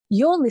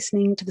You're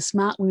listening to the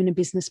Smart Women in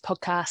Business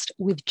podcast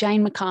with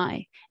Jane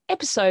Mackay,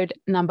 episode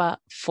number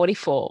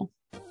 44.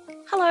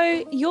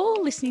 Hello,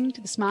 you're listening to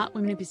the Smart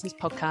Women in Business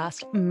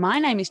podcast. My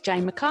name is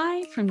Jane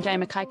Mackay from Jane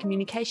Mackay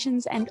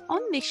Communications, and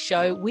on this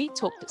show, we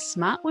talk to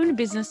smart women in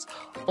business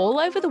all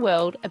over the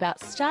world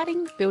about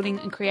starting, building,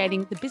 and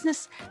creating the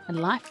business and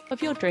life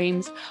of your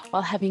dreams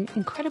while having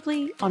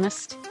incredibly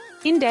honest,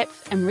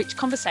 in-depth, and rich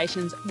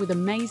conversations with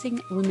amazing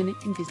women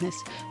in business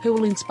who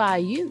will inspire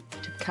you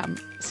to become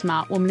a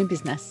smart woman in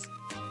business.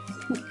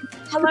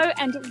 Hello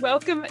and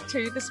welcome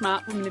to the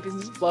Smart Women in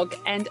Business blog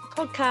and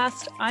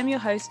podcast. I'm your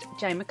host,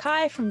 Jane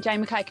Mackay from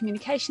Jane Mackay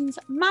Communications,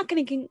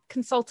 marketing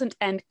consultant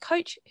and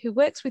coach who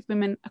works with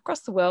women across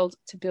the world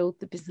to build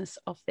the business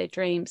of their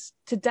dreams.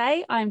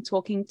 Today, I'm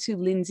talking to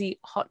Lindsay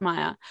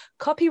Hotmire,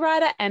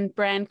 copywriter and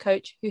brand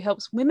coach who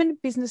helps women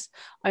business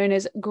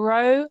owners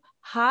grow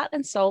heart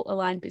and soul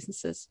aligned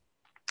businesses.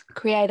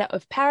 Creator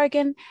of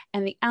Paragon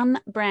and the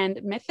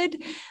Unbrand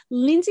Method,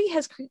 Lindsay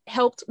has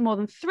helped more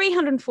than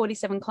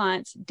 347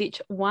 clients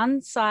ditch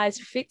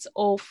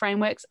one-size-fits-all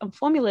frameworks and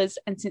formulas,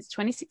 and since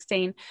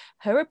 2016,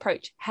 her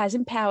approach has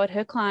empowered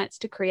her clients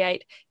to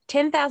create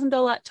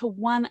 $10,000 to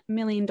 $1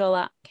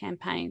 million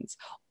campaigns,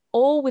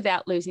 all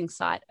without losing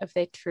sight of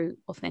their true,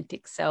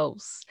 authentic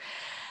selves.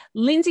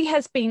 Lindsay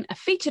has been a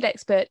featured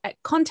expert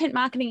at Content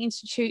Marketing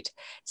Institute,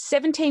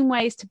 17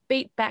 Ways to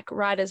Beat Back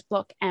Writer's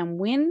Block and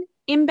Win,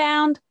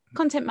 Inbound,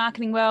 Content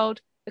Marketing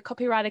World, the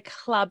Copywriter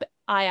Club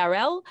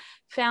IRL,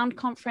 Found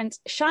Conference,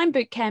 Shine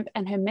Bootcamp,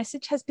 and her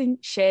message has been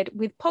shared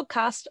with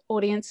podcast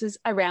audiences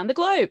around the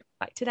globe,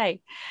 like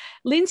today.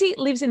 Lindsay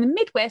lives in the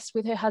Midwest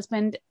with her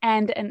husband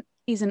and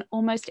is an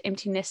almost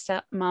empty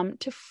nester mum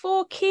to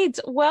 4 kids.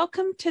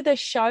 Welcome to the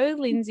show,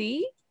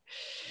 Lindsay.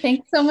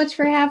 Thanks so much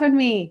for having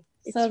me.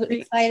 So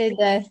excited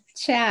to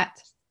chat.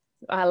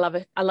 I love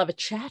it. I love a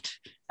chat.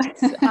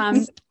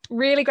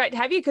 Really great to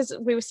have you, because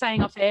we were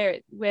saying off air,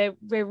 we're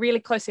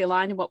really closely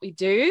aligned in what we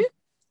do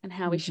and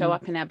how we show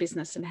up in our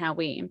business and how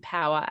we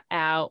empower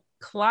our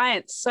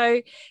clients.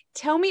 So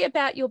tell me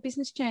about your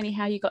business journey,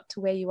 how you got to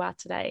where you are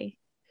today.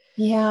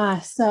 Yeah.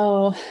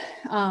 So,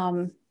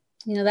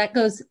 that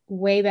goes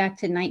way back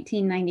to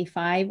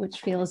 1995,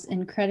 which feels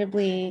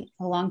incredibly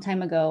a long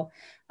time ago.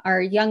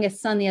 Our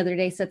youngest son the other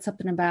day said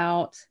something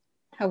about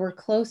how we're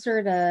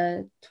closer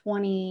to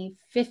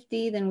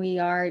 2050 than we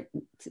are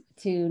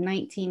to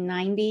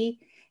 1990.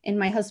 And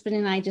my husband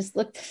and I just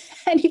looked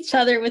at each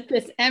other with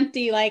this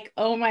empty, like,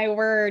 oh my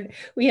word,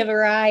 we have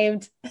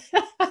arrived.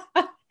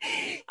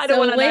 I don't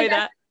want to know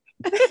that.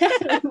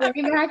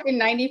 Way back in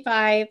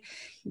 95,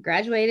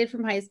 graduated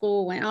from high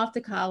school, went off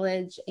to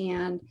college.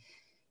 And,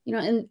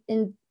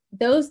 in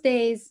those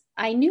days,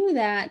 I knew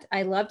that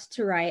I loved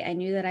to write. I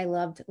knew that I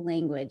loved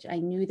language. I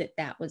knew that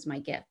that was my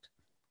gift.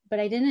 But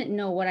I didn't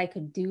know what I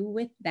could do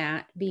with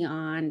that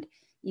beyond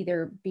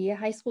either be a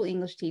high school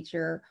English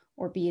teacher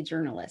or be a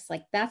journalist.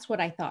 Like, that's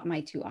what I thought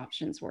my 2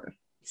 options were.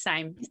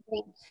 Same.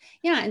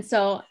 Yeah. And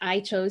so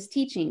I chose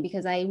teaching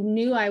because I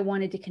knew I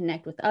wanted to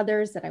connect with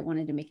others, that I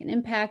wanted to make an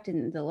impact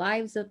in the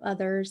lives of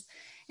others.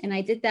 And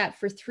I did that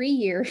for 3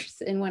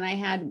 years. And when I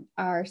had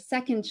our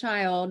second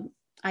child,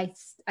 I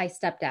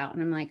stepped out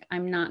and I'm like,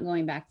 I'm not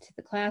going back to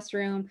the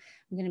classroom.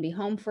 I'm going to be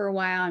home for a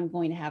while. I'm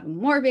going to have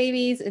more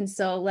babies. And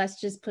so let's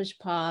just push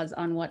pause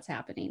on what's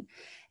happening.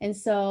 And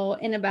so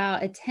in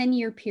about a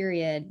 10-year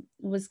period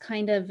was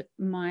kind of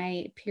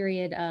my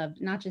period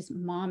of not just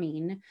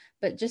momming,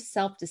 but just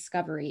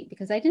self-discovery,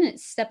 because I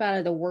didn't step out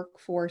of the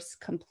workforce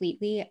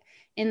completely.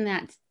 In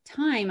that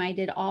time, I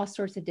did all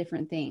sorts of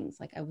different things.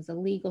 Like, I was a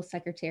legal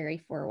secretary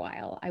for a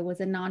while. I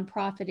was a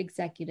nonprofit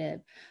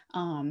executive.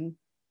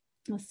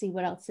 Let's see,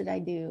 what else did I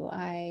do?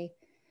 I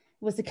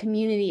was a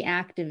community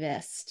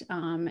activist,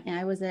 and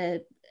I was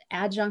an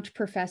adjunct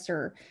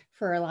professor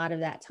for a lot of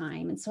that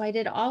time. And so I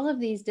did all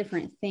of these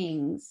different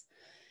things.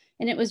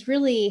 And it was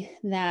really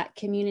that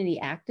community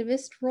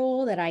activist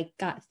role that I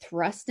got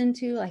thrust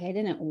into. Like, I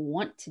didn't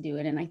want to do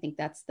it. And I think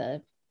that's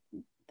the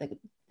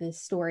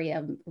story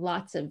of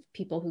lots of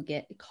people who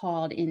get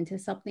called into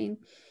something.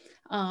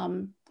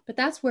 But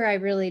that's where I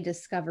really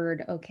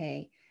discovered,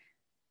 okay,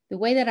 the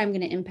way that I'm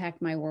going to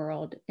impact my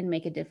world and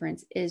make a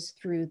difference is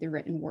through the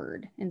written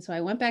word. And so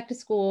I went back to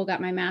school,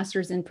 got my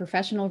master's in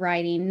professional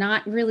writing,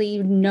 not really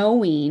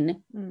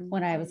knowing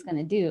what I was going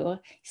to do.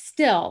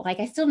 Still,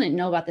 I still didn't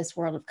know about this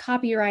world of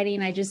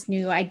copywriting. I just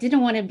knew I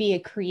didn't want to be a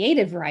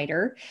creative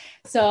writer.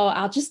 So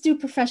I'll just do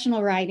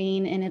professional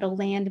writing and it'll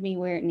land me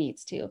where it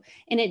needs to.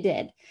 And it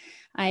did.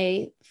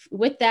 I,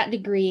 with that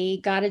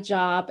degree, got a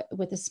job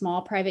with a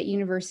small private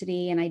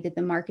university, and I did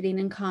the marketing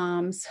and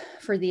comms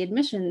for the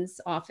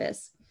admissions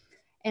office.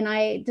 And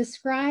I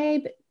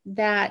describe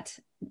that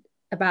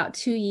about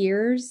 2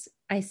 years,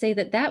 I say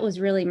that was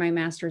really my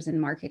master's in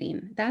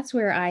marketing. That's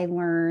where I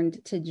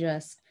learned to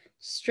just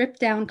strip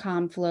down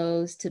comm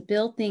flows, to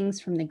build things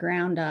from the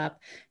ground up,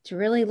 to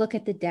really look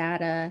at the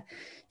data,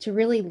 to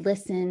really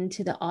listen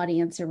to the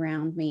audience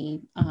around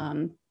me.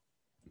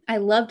 I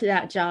loved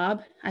that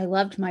job. I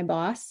loved my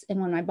boss. And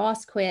when my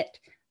boss quit,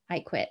 I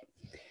quit.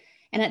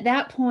 And at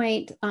that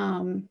point,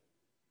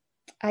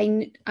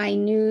 I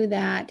knew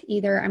that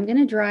either I'm going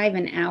to drive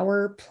an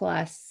hour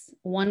plus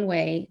one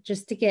way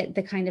just to get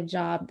the kind of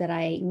job that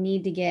I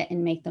need to get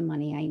and make the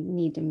money I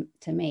need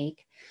to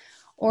make,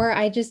 or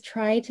I just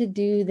try to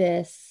do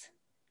this.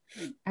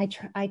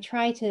 I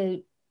try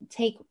to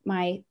take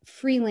my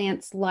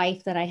freelance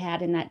life that I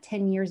had in that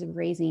 10 years of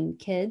raising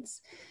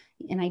kids.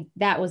 And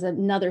that was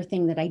another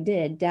thing that I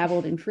did,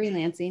 dabbled in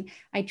freelancing.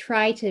 I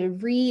try to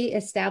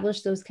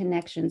reestablish those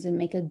connections and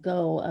make a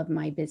go of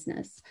my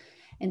business.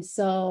 And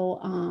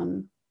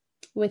so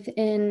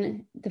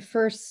within the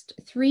first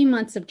 3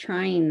 months of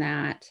trying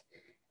that,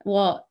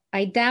 well,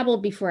 I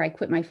dabbled before I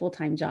quit my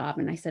full-time job.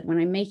 And I said, when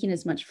I'm making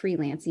as much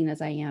freelancing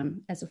as I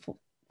am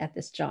at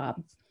this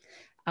job,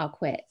 I'll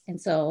quit. And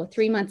so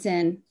 3 months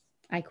in,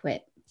 I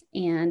quit.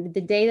 And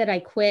the day that I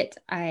quit,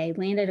 I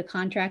landed a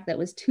contract that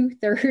was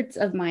 2/3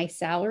 of my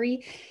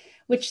salary,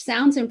 which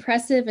sounds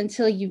impressive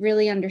until you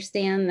really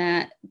understand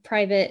that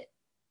private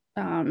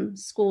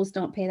schools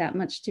don't pay that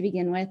much to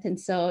begin with. And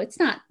so it's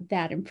not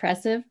that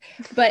impressive,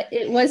 but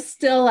it was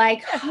still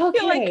like, okay,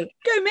 you're like,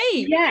 go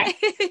me. Yeah,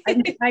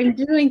 I'm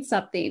doing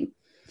something.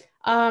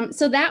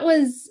 So that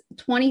was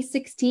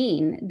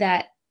 2016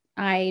 that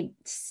I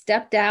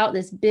stepped out,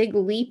 this big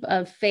leap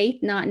of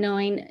faith, not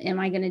knowing, am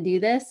I going to do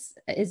this?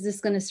 Is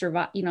this going to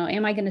survive?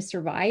 Am I going to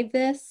survive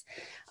this?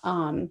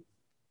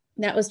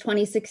 That was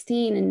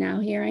 2016. And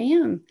now here I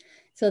am.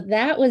 So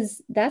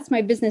that's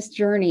my business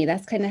journey.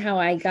 That's kind of how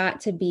I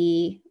got to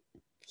be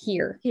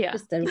here. Yeah.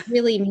 Just a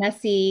really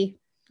messy,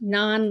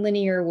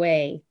 non-linear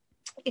way.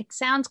 It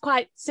sounds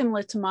quite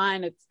similar to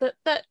mine. It's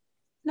that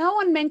no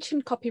one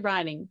mentioned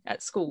copywriting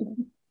at school.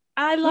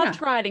 I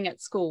loved writing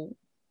at school.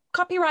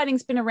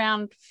 Copywriting's been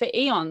around for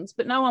eons,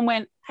 but no one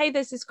went, hey,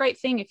 there's this great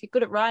thing. If you're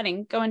good at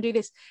writing, go and do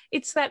this.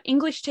 It's that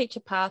English teacher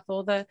path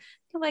or the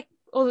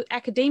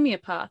academia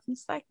path.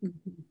 It's like,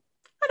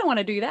 I don't want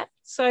to do that.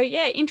 So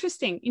yeah,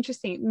 interesting.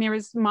 It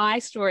mirrors my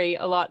story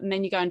a lot. And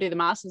then you go and do the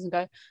masters and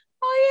go,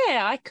 oh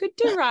yeah, I could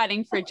do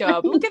writing for a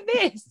job. Look at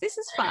this. This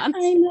is fun.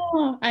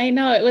 I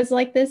know. It was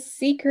like this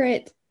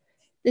secret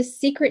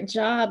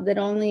job that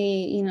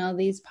only,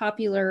 these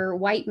popular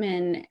white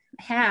men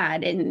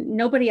had and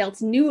nobody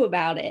else knew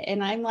about it.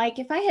 And I'm like,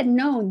 if I had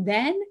known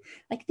then,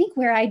 like, think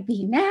where I'd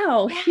be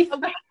now.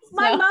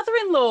 My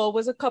mother-in-law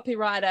was a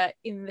copywriter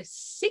in the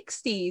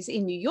 60s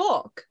in New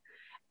York.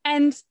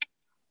 And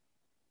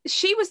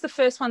she was the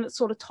first one that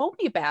sort of told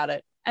me about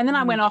it. And then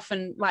I went off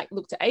and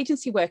looked at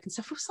agency work and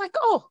stuff. I was like,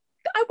 oh,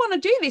 I want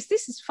to do this.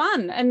 This is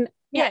fun. And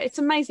yeah, it's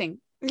amazing.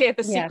 Yeah,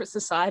 the secret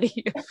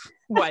society of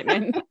white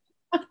men.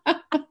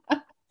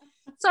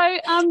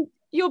 So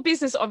your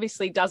business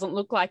obviously doesn't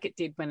look like it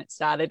did when it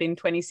started in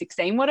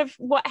 2016.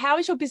 How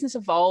has your business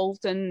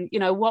evolved, and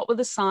what were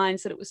the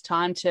signs that it was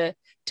time to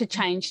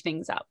change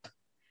things up?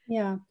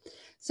 Yeah.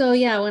 So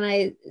when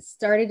I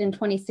started in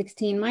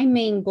 2016, my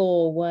main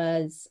goal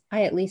was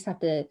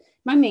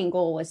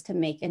to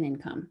make an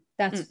income.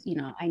 That's,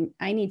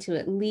 I need to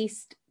at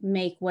least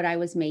make what I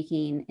was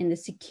making in the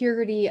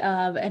security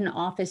of an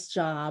office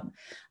job.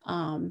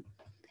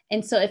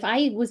 And so if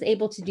I was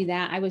able to do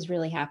that, I was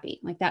really happy.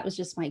 Like, that was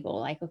just my goal.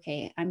 Like,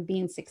 okay, I'm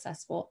being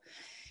successful.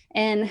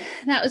 And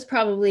that was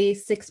probably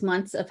 6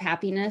 months of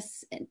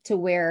happiness to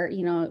where,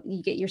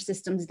 you get your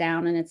systems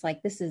down and it's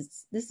like, this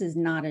is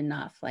not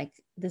enough. Like,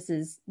 this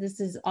was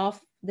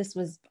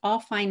all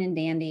fine and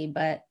dandy,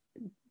 but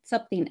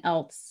something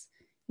else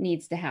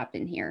needs to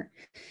happen here.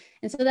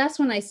 And so that's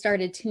when I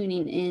started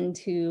tuning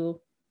into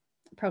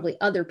probably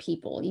other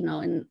people,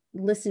 and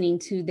listening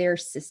to their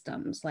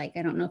systems. Like,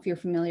 I don't know if you're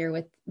familiar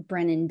with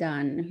Brennan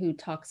Dunn, who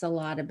talks a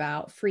lot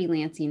about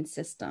freelancing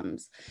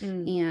systems,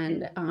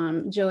 and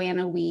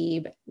Joanna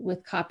Weeb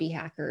with Copy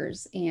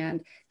Hackers,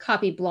 and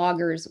Copy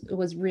Bloggers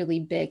was really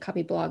big.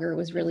 Copy Blogger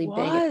was really big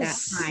at that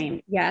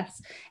time.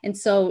 Yes. And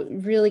so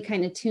really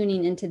kind of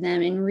tuning into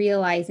them and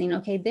realizing,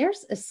 okay,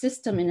 there's a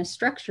system and a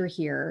structure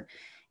here,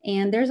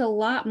 and there's a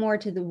lot more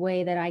to the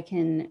way that I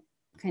can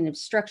kind of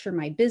structure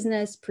my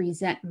business,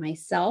 present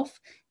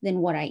myself than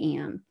what I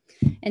am.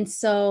 And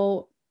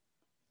so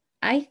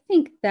I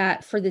think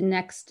that for the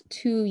next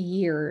 2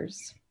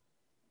 years,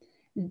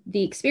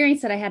 the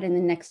experience that I had in the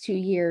next 2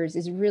 years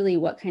is really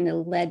what kind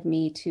of led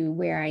me to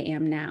where I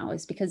am now,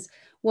 is because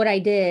what I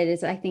did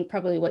is, I think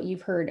probably what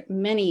you've heard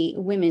many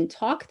women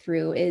talk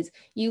through, is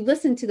you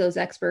listen to those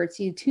experts,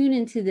 you tune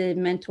into the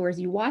mentors,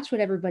 you watch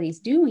what everybody's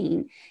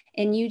doing,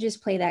 and you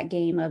just play that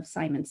game of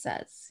Simon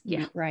Says,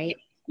 right?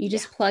 You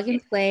just plug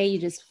and play, you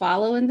just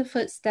follow in the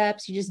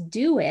footsteps, you just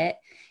do it.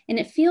 And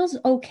it feels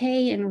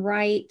okay and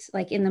right,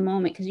 like in the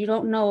moment, because you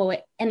don't know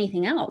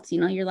anything else.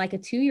 You're like a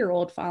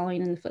 2-year-old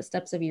following in the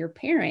footsteps of your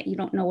parent. You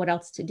don't know what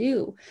else to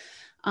do.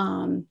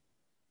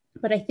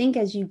 But I think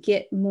as you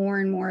get more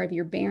and more of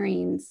your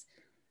bearings,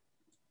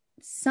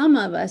 some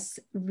of us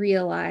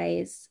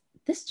realize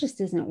this just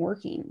isn't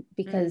working,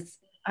 because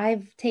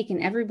I've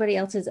taken everybody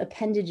else's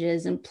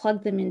appendages and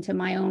plugged them into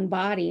my own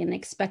body and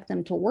expect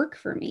them to work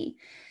for me.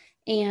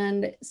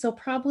 And so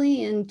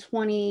probably in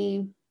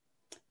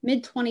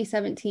mid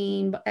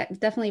 2017, but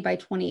definitely by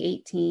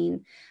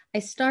 2018, I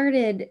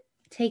started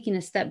taking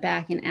a step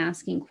back and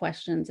asking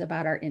questions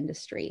about our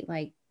industry.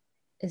 Like,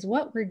 is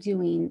what we're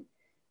doing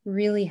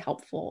really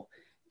helpful?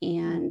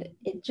 And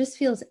it just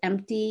feels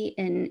empty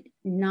and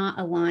not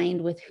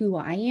aligned with who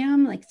I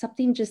am. Like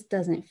something just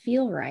doesn't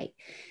feel right.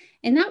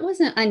 And that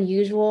wasn't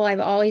unusual.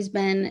 I've always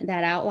been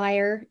that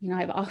outlier.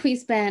 I've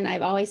always said,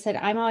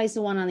 I'm always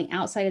the one on the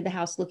outside of the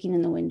house looking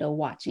in the window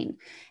watching.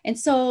 And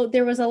so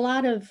there was a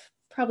lot of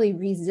probably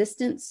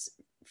resistance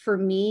for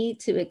me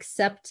to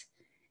accept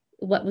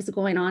what was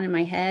going on in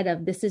my head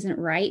of this isn't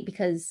right,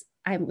 because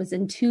I was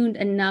in tuned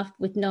enough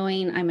with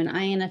knowing I'm an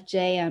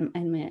INFJ, I'm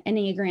an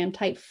Enneagram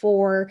type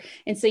 4.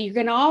 And so you're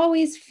going to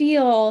always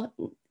feel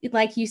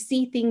like you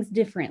see things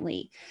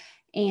differently.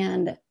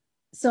 And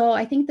so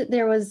I think that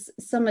there was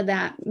some of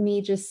that,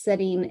 me just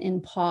sitting in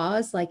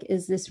pause, like,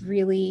 is this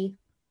really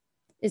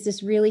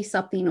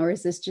something, or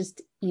is this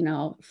just,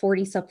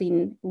 40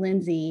 something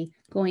Lindsay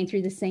going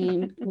through the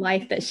same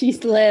life that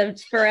she's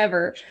lived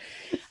forever?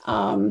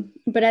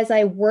 But as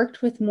I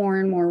worked with more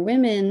and more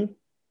women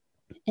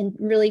and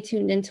really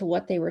tuned into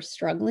what they were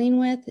struggling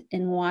with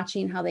and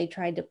watching how they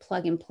tried to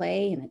plug and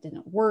play and it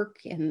didn't work,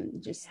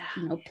 and just,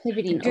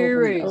 pivoting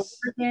over and over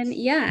again.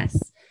 Yes.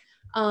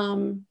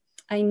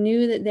 I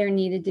knew that there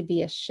needed to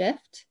be a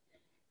shift.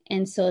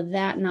 And so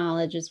that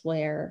knowledge is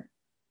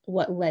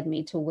what led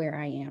me to where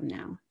I am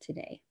now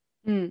today.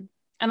 And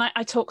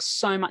I talk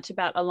so much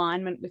about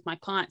alignment with my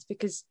clients,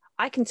 because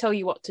I can tell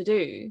you what to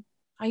do.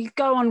 I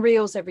go on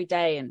reels every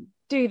day and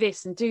do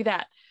this and do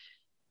that.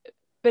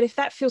 But if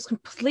that feels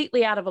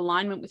completely out of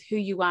alignment with who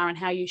you are and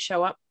how you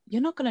show up,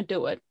 you're not going to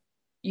do it.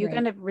 You're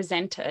going to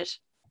resent it.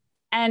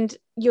 And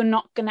you're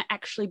not going to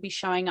actually be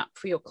showing up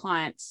for your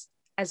clients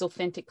as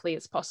authentically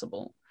as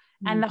possible.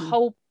 And the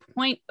whole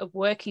point of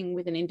working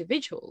with an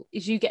individual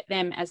is you get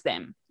them as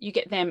them. You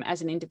get them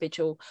as an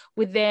individual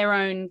with their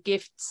own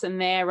gifts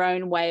and their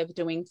own way of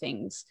doing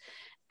things.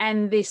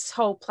 And this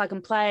whole plug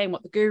and play and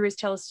what the gurus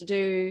tell us to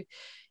do,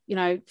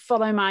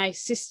 follow my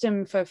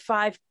system for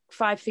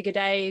five-figure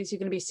days, you're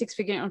going to be a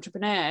six-figure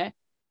entrepreneur.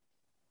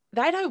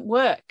 They don't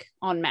work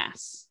en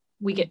masse.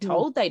 We get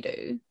told they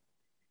do,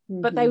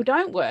 but they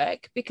don't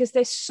work because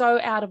they're so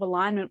out of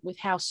alignment with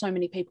how so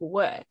many people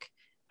work.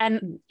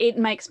 And it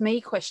makes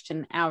me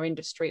question our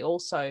industry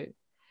also.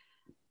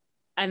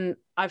 And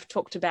I've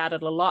talked about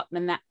it a lot,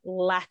 and that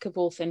lack of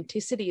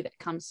authenticity that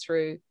comes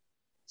through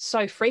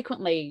so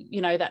frequently,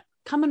 that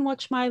come and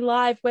watch my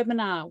live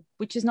webinar,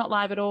 which is not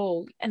live at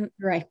all. And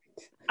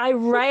I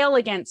rail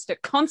against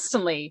it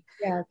constantly.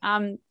 Yeah.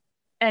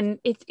 And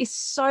it is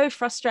so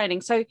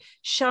frustrating. So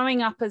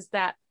showing up as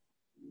that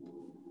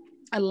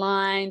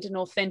aligned and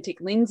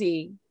authentic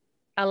Lindsay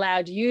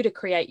allowed you to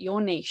create your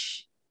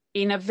niche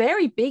in a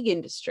very big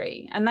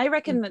industry. And they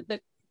reckon that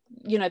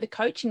the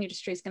coaching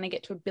industry is going to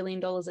get to $1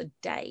 billion a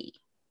day.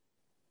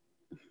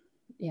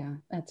 Yeah,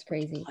 that's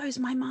crazy. It blows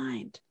my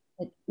mind.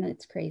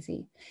 It's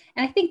crazy.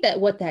 And I think that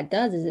what that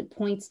does is it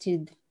points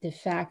to the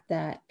fact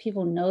that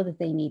people know that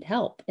they need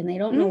help and they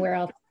don't know where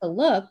else to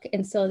look.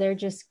 And so they're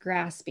just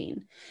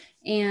grasping.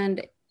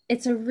 And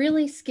it's a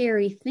really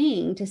scary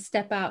thing to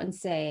step out and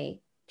say,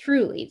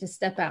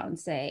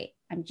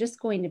 I'm just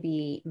going to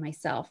be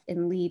myself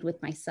and lead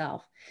with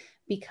myself,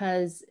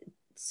 because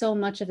so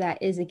much of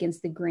that is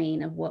against the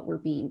grain of what we're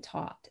being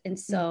taught. And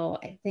so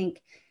I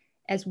think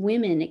as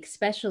women,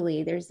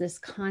 especially, there's this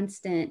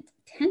constant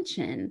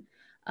tension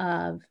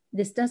of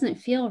this doesn't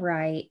feel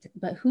right,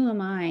 but who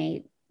am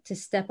I to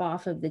step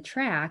off of the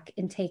track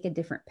and take a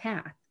different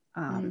path?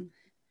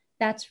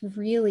 That's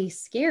really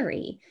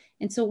scary.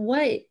 And so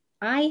what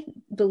I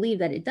believe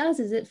that it does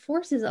is it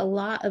forces a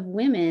lot of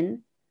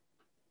women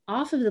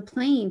off of the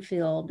playing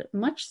field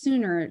much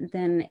sooner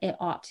than it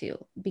ought to,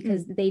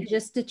 because they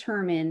just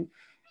determine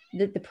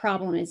that the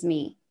problem is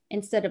me,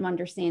 instead of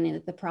understanding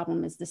that the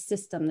problem is the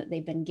system that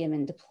they've been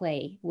given to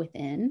play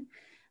within.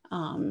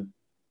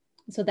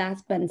 So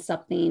that's been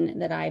something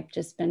that I've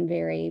just been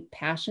very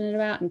passionate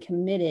about and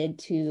committed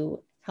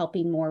to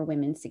helping more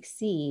women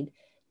succeed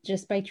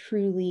just by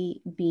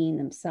truly being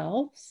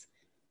themselves.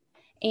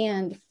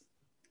 And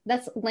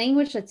that's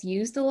language that's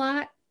used a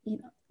lot,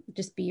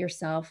 just be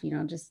yourself,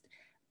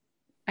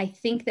 I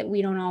think that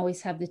we don't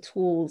always have the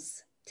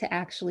tools to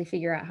actually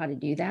figure out how to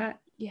do that.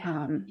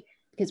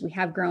 Because we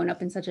have grown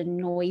up in such a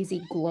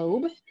noisy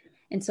globe.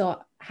 And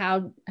so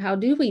how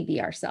do we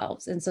be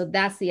ourselves? And so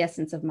that's the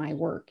essence of my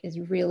work, is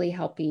really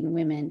helping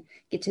women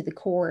get to the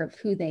core of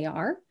who they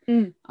are,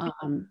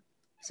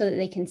 so that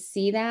they can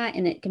see that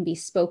and it can be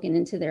spoken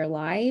into their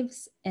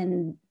lives,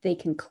 and they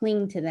can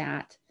cling to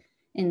that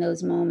in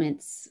those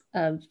moments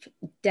of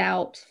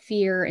doubt,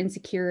 fear,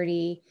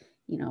 insecurity,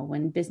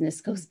 when business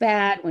goes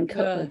bad, when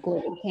a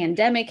global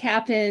pandemic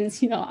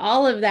happens,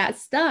 all of that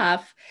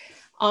stuff,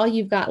 all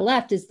you've got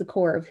left is the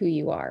core of who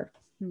you are.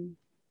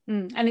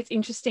 And it's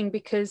interesting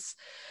because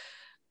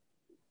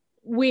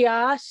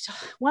one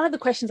of the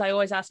questions I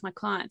always ask my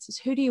clients is,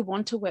 who do you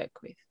want to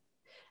work with?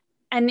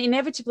 And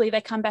inevitably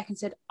they come back and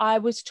said, I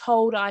was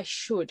told I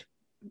should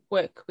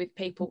work with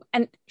people.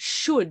 And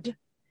should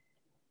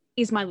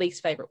is my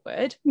least favorite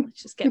word.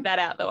 Let's just get that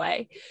out of the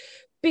way.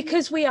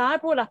 because we are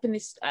brought up in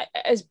this,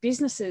 as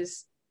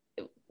businesses,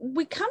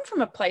 we come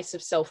from a place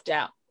of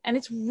self-doubt, and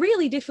it's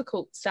really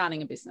difficult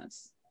starting a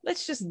business.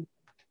 Let's just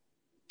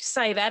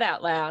say that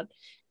out loud.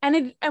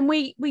 And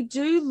we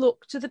do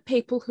look to the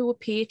people who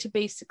appear to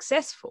be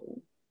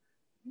successful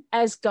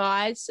as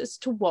guides as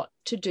to what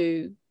to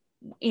do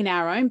in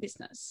our own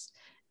business.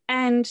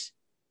 And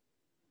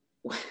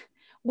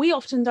we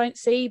often don't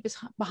see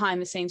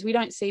behind the scenes. We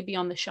don't see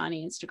beyond the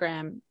shiny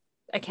Instagram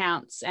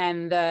accounts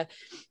and the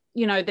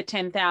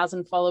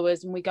 10,000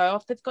 followers, and we go,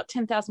 oh, they've got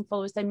 10,000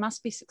 followers, they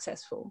must be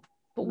successful.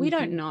 But we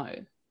don't know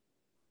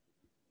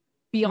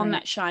beyond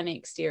that shiny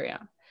exterior.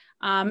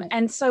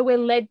 And so we're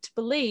led to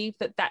believe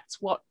that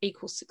that's what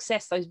equals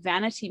success, those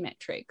vanity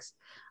metrics.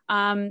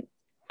 And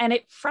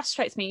it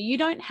frustrates me. You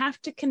don't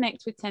have to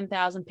connect with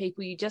 10,000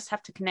 people. You just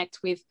have to connect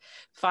with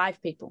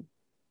 5 people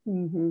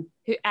who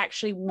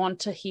actually want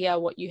to hear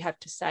what you have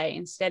to say,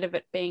 instead of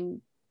it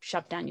being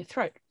shoved down your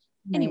throat.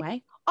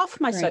 Anyway, off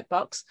my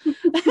soapbox.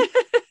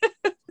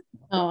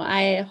 Oh,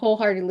 I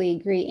wholeheartedly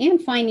agree.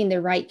 And finding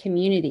the right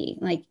community.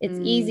 Like, it's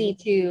easy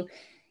to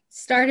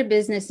start a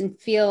business and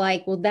feel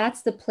like, well,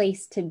 that's the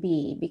place to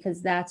be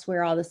because that's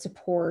where all the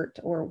support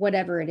or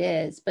whatever it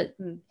is. But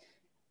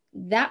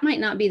that might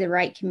not be the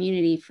right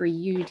community for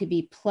you to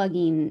be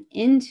plugging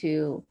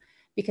into,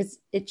 because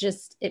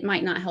it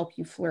might not help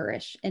you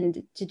flourish.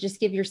 And to just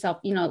give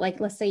yourself,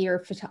 like, let's say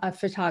you're a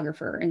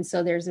photographer. And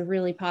so there's a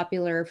really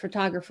popular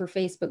photographer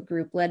Facebook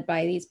group led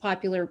by these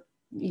popular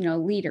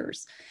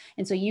leaders.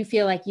 And so you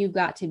feel like you've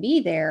got to be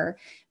there,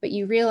 but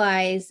you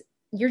realize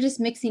you're just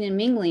mixing and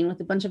mingling with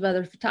a bunch of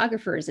other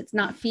photographers. It's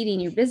not feeding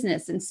your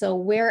business. And so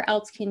where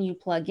else can you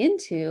plug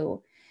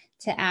into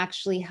to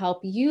actually help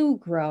you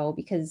grow?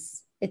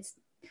 Because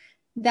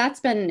that's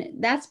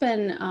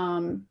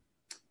been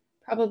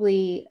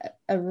probably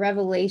a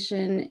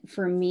revelation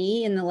for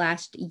me in the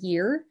last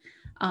year,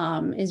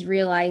 is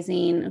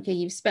realizing, okay,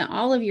 you've spent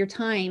all of your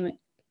time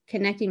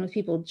connecting with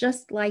people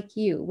just like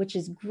you, which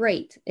is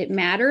great. It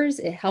matters.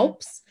 It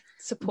helps.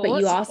 Support.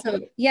 But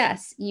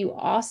you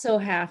also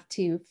have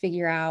to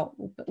figure out,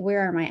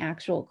 where are my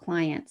actual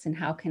clients and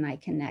how can I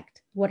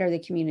connect? What are the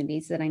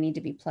communities that I need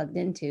to be plugged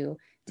into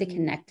to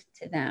connect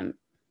to them?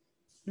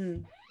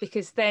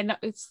 Because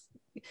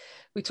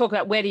we talk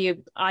about, where do your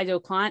ideal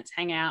clients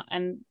hang out?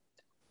 And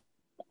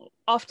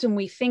often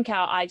we think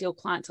our ideal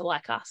clients are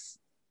like us.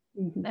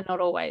 They're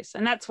not always.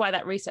 And that's why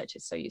that research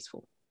is so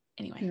useful.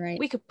 Anyway,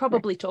 we could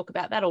probably talk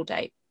about that all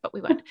day, but we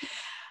won't.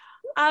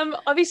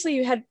 Obviously,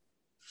 you had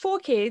 4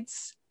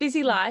 kids,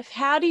 busy life.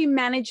 How do you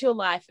manage your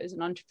life as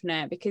an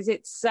entrepreneur? Because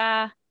it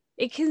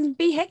can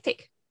be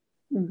hectic.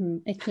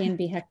 It can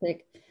be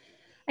hectic.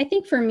 I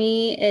think for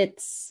me,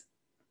 it's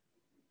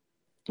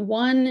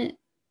one,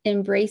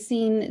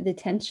 embracing the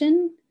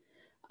tension.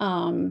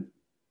 And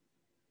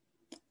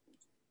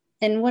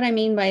what I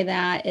mean by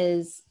that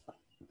is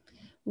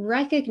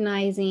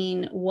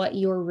recognizing what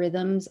your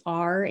rhythms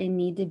are and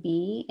need to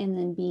be, and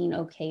then being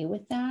okay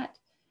with that,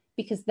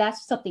 because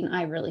that's something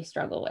I really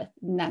struggle with.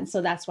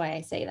 So that's why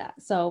I say that.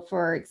 So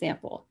for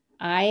example,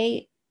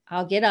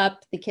 I'll get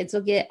up, the kids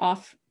will get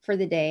off for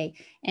the day.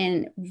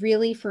 And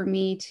really, for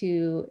me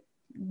to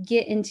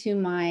get into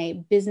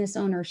my business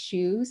owner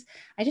shoes,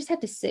 I just have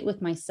to sit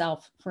with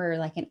myself for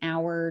like an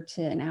hour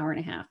to an hour and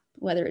a half,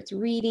 whether it's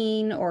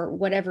reading or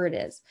whatever it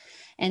is.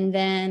 And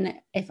then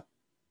if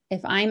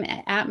I'm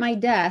at my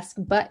desk,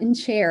 button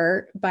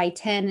chair by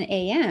 10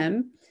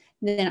 a.m.,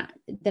 then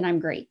I'm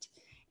great.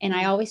 And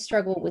I always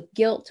struggle with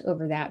guilt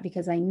over that,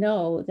 because I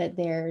know that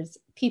there's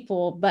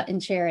people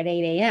button chair at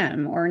 8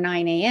 a.m. or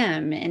 9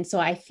 a.m. And so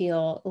I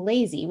feel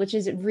lazy, which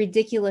is a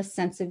ridiculous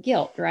sense of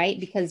guilt, right?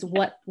 Because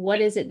what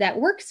is it that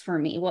works for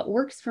me? What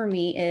works for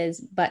me is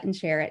button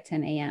chair at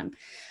 10 a.m.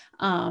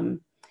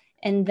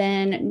 And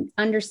then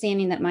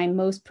understanding that my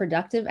most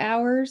productive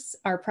hours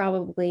are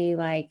probably,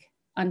 like,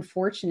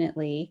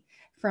 unfortunately,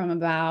 from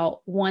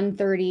about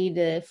 1:30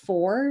 to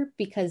 4,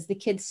 because the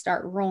kids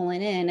start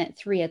rolling in at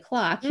 3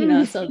 o'clock,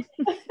 so,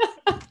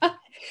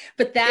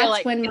 but that's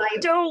like, when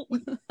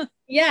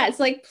it's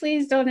like,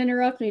 please don't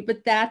interrupt me.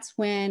 But that's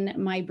when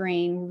my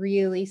brain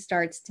really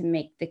starts to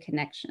make the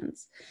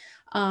connections.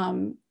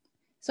 So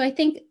I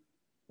think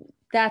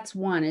that's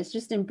one, is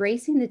just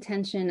embracing the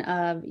tension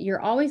of, you're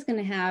always going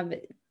to have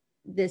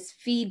this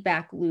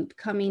feedback loop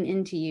coming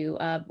into you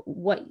of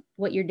what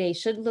your day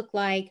should look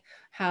like,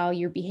 how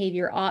your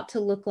behavior ought to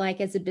look like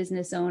as a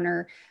business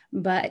owner.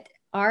 But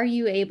are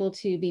you able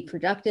to be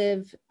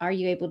productive? Are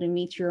you able to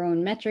meet your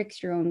own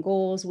metrics, your own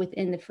goals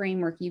within the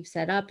framework you've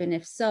set up? And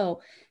if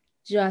so,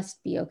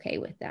 just be okay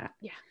with that.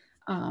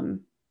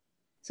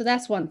 So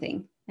that's one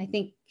thing.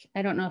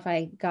 I don't know if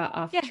I got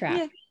off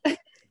track. Yeah.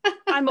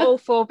 I'm all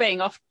for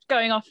going off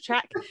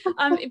track,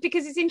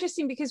 because it's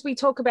interesting, because we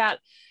talk about,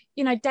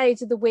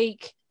 days of the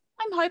week.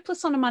 I'm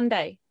hopeless on a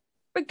Monday,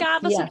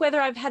 regardless of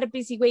whether I've had a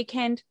busy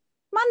weekend.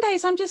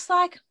 Mondays, I'm just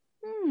like,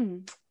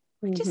 I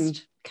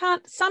just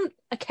can't.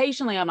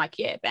 Occasionally I'm like,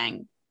 yeah,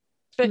 bang,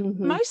 But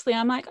mostly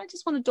I'm like, I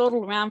just want to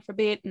dawdle around for a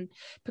bit and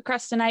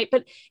procrastinate.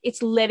 But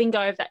it's letting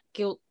go of that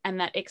guilt and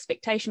that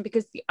expectation,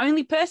 because the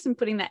only person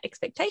putting that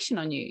expectation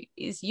on you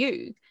is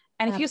you.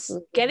 And if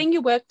you're getting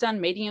your work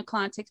done, meeting your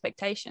clients'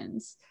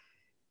 expectations,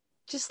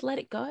 just let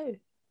it go.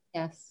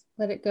 Yes,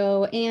 let it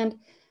go and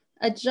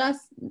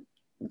adjust,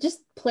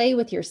 just play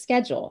with your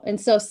schedule. And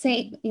so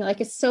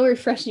like, it's so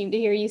refreshing to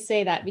hear you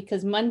say that,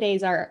 because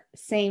Mondays are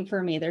same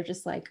for me. They're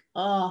just like,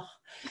 oh.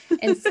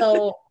 And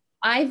so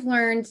I've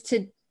learned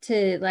to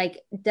like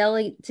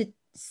delegate, to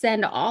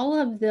send all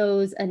of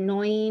those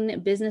annoying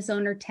business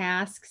owner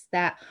tasks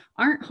that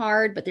aren't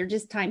hard, but they're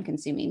just time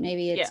consuming.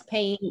 Maybe it's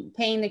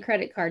paying the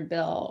credit card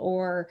bill,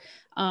 or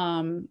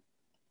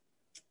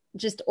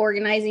just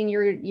organizing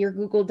your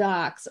Google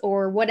Docs,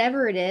 or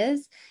whatever it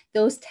is.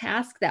 Those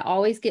tasks that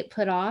always get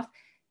put off,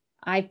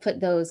 I put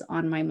those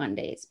on my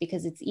Mondays,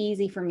 because it's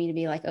easy for me to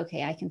be like,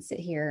 okay, I can sit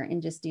here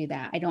and just do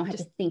that. I don't have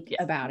to think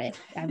about it.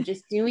 I'm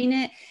just doing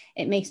it.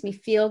 It makes me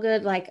feel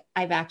good, like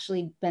I've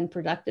actually been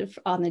productive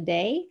on the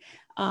day.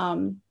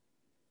 Well,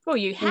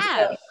 you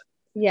have. So,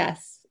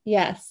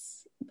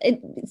 yes.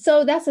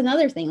 So that's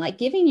another thing, like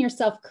giving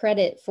yourself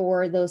credit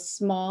for those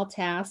small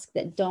tasks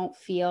that don't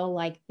feel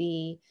like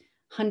the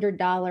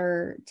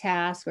 $100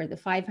 task or the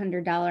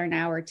 $500 an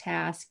hour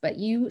task, but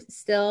you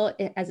still,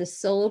 as a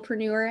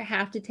solopreneur,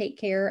 have to take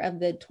care of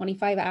the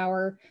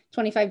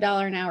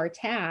 $25 an hour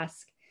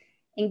task,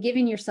 and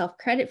giving yourself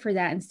credit for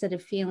that instead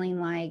of feeling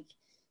like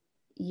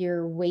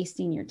you're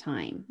wasting your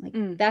time.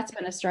 Like that's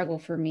been a struggle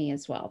for me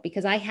as well,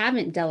 because I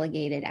haven't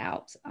delegated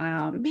out.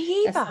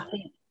 Me either.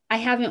 I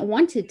haven't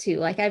wanted to.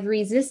 Like, I've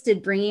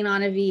resisted bringing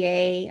on a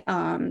VA.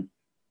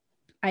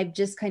 I've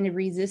just kind of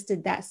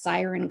resisted that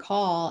siren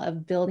call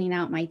of building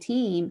out my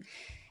team.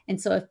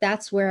 And so if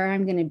that's where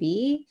I'm going to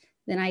be,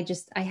 then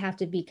I have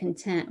to be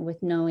content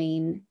with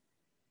knowing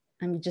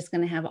I'm just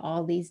going to have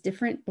all these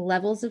different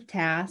levels of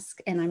task,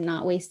 and I'm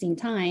not wasting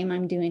time.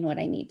 I'm doing what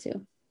I need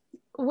to.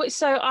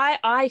 So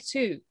I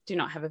too do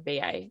not have a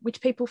VA, which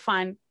people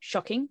find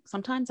shocking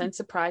sometimes and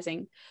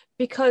surprising,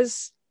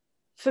 because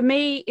for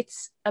me,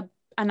 it's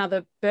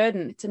another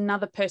burden. It's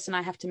another person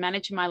I have to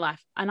manage in my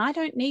life, and I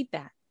don't need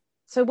that.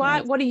 So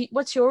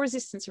what's your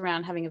resistance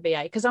around having a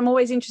VA? Because I'm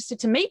always interested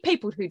to meet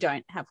people who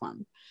don't have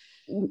one.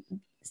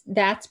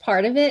 That's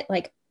part of it.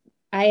 Like,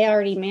 I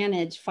already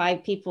manage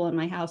 5 people in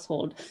my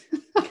household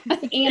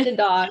and a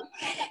dog.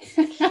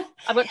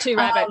 I've got 2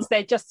 rabbits.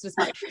 They're just as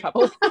much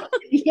trouble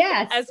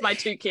as my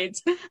 2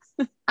 kids.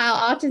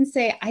 I'll often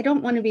say, I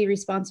don't want to be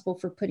responsible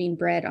for putting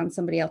bread on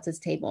somebody else's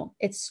table.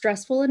 It's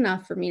stressful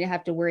enough for me to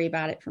have to worry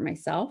about it for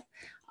myself.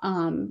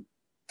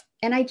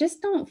 And I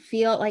just don't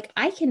feel like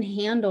I can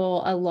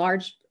handle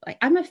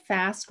I'm a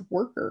fast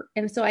worker.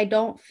 And so I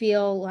don't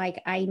feel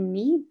like I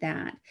need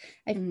that.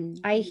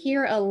 I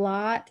hear a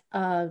lot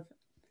of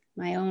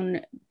my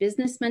own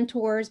business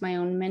mentors, my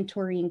own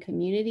mentoring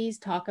communities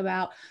talk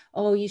about,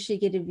 oh, you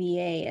should get a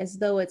VA, as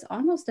though it's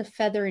almost a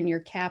feather in your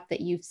cap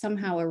that you've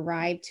somehow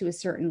arrived to a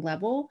certain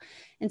level.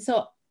 And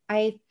so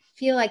I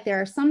feel like there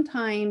are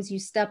sometimes you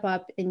step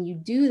up and you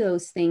do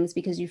those things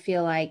because you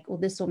feel like, well,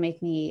 this will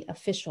make me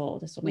official.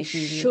 This will make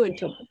me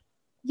official.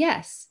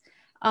 Yes.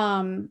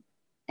 And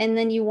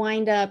then you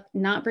wind up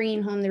not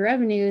bringing home the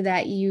revenue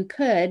that you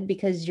could,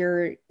 because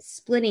you're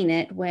splitting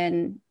it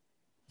when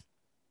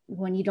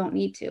you don't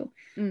need to.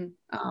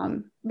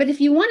 But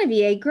if you want a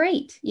VA,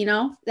 great.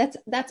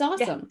 That's awesome.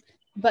 Yeah.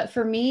 But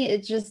for me,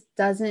 it just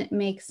doesn't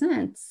make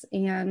sense.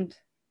 And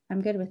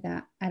I'm good with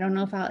that. I don't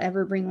know if I'll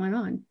ever bring one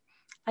on.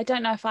 I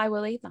don't know if I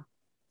will either.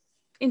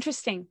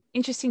 Interesting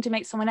to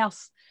meet someone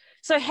else.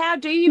 So how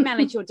do you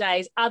manage your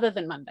days other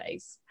than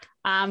Mondays?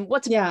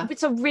 What's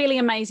a really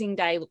amazing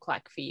day look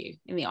like for you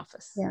in the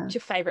office? Yeah. What's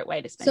your favorite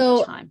way to spend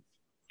your time?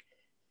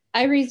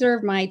 I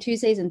reserve my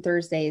Tuesdays and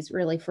Thursdays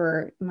really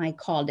for my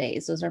call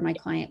days. Those are my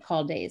client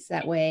call days.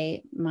 That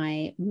way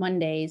my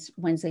Mondays,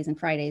 Wednesdays, and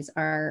Fridays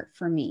are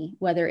for me,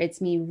 whether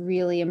it's me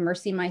really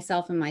immersing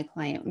myself in my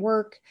client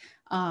work,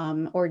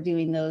 or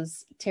doing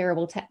those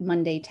terrible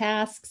Monday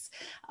tasks.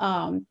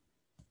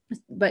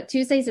 But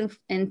Tuesdays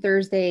and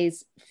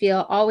Thursdays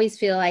always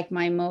feel like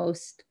my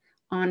most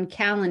on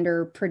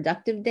calendar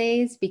productive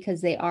days,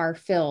 because they are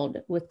filled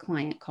with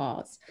client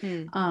calls.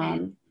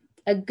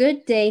 A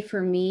good day for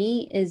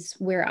me is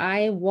where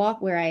I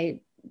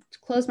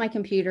close my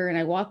computer and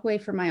I walk away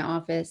from my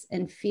office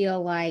and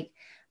feel like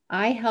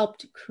I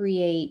helped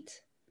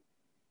create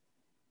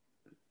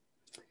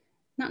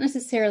not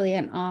necessarily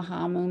an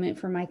aha moment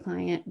for my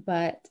client,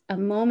 but a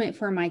moment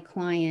for my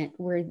client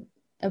where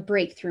a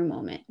breakthrough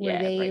moment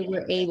where they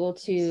were able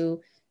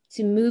to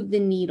move the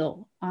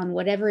needle on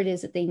whatever it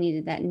is that they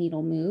needed that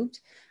needle moved.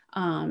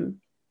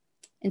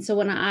 And so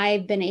when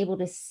I've been able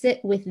to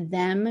sit with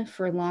them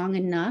for long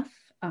enough,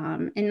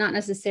 and not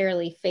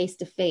necessarily face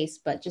to face,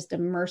 but just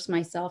immerse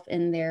myself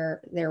in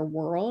their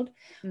world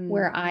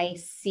where I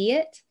see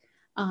it,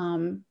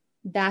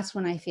 that's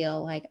when I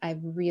feel like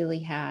I've really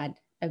had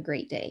a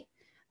great day.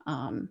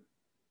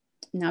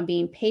 Now,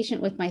 being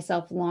patient with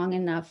myself long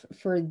enough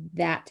for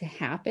that to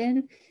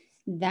happen,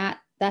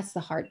 that's the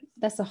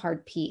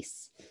hard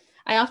piece.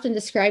 I often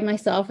describe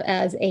myself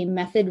as a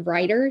method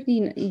writer.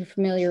 You're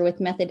familiar with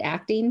method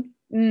acting?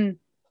 Mm.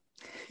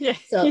 Yeah.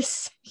 So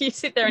you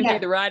sit there and do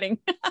the writing.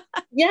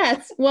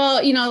 Yes.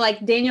 Well,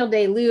 like Daniel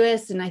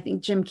Day-Lewis, and I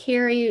think Jim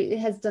Carrey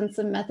has done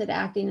some method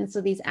acting. And so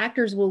these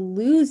actors will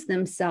lose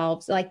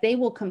themselves, like they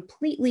will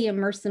completely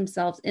immerse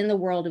themselves in the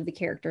world of the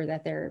character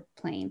that they're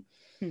playing.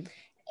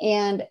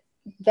 And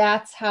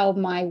that's how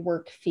my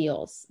work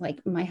feels.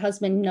 Like my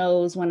husband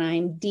knows when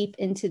I'm deep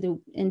into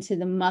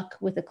the muck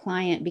with a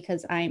client,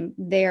 because I'm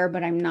there,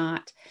 but I'm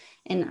not.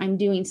 And I'm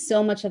doing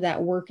so much of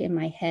that work in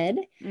my head.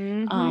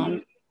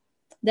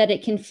 That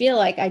it can feel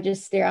like I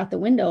just stare out the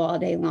window all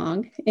day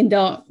long and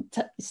don't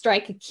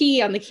strike a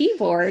key on the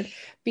keyboard,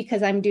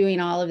 because I'm doing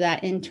all of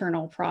that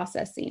internal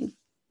processing.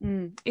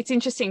 It's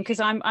interesting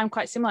because I'm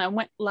quite similar.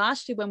 And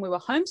last year when we were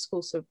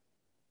homeschooled, so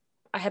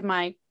I had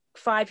my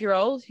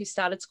 5-year-old who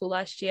started school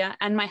last year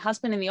and my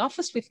husband in the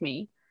office with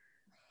me.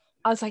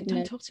 I was like,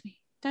 don't talk to me.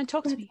 Don't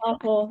talk to me.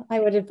 Awful. I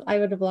would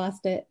have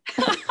lost it.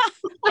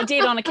 I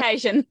did on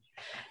occasion.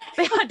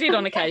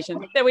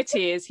 There were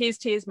tears, his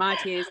tears, my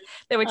tears.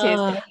 There were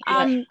tears.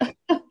 And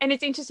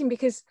it's interesting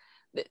because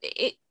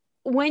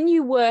when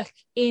you work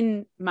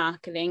in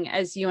marketing,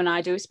 as you and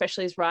I do,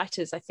 especially as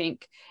writers, I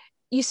think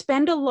you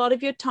spend a lot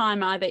of your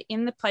time either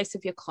in the place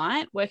of your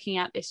client working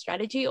out their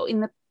strategy or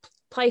in the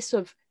place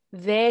of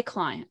their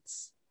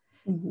clients.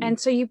 And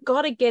so you've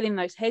got to get in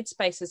those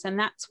headspaces. And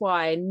that's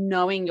why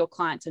knowing your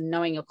clients and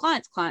knowing your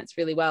clients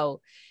really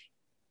well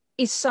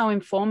is so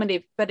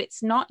informative. But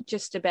it's not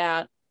just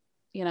about,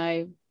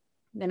 their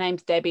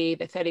name's Debbie,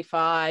 they're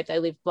 35, they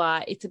live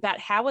blah. It's about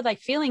how are they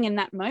feeling in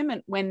that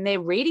moment when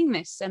they're reading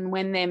this and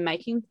when they're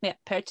making that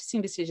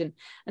purchasing decision.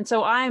 And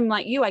so I'm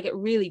like you, I get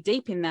really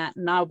deep in that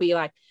and I'll be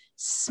like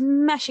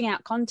smashing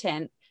out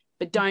content,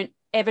 but don't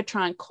ever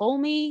try and call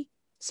me,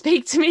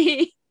 speak to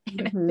me,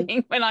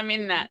 anything when I'm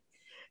in that.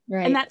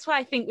 Right. And that's why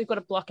I think we've got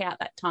to block out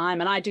that time.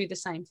 And I do the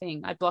same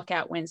thing. I block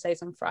out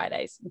Wednesdays and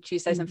Fridays, and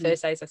Tuesdays and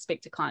Thursdays I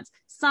speak to clients.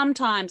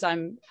 Sometimes I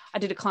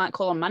did a client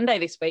call on Monday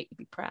this week. You'd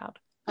be proud.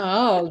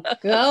 Oh,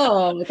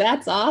 go.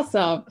 That's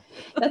awesome.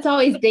 That's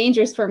always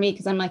dangerous for me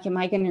because I'm like, am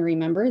I going to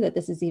remember that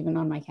this is even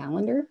on my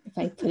calendar if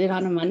I put it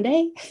on a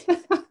Monday?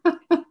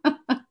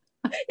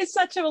 It's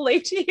such a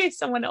relief to hear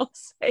someone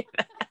else say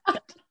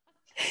that.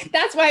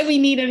 That's why we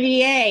need a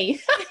VA.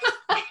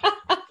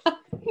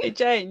 Hey,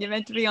 Jane, you're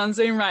meant to be on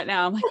Zoom right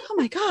now. I'm like, oh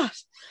my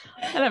gosh.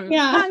 And I'm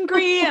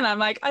hungry. And I'm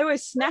like, I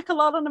always snack a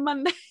lot on a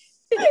Monday.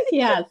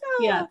 Yes.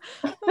 Yeah.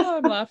 Oh,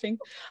 I'm laughing.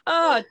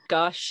 Oh,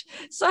 gosh.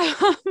 So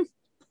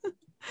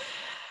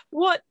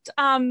what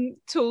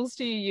tools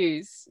do you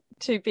use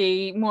to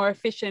be more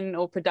efficient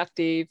or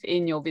productive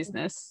in your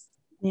business?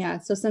 Yeah.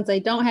 So since I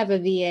don't have a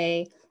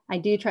VA, I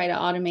do try to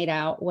automate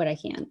out what I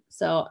can.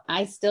 So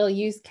I still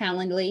use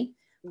Calendly.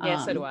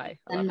 Yeah, so do I.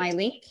 And my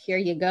link, here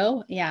you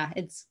go. Yeah,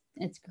 it's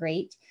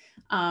great.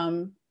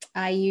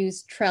 I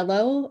use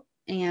Trello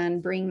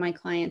and bring my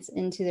clients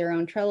into their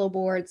own Trello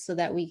boards so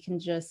that we can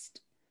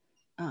just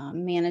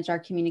manage our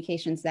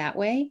communications that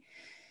way.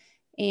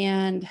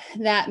 And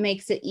that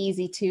makes it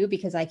easy too,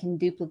 because I can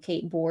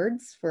duplicate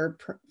boards for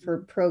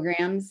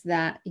programs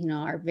that,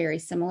 are very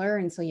similar.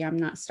 And so, I'm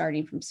not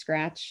starting from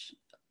scratch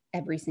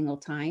every single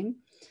time.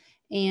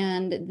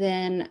 And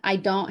then I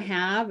don't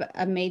have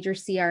a major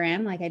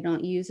CRM, like I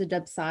don't use a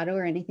Dubsado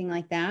or anything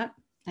like that.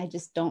 I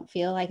just don't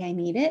feel like I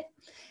need it.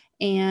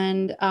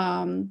 And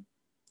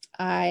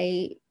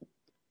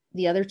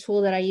the other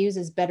tool that I use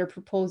is Better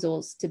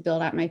Proposals to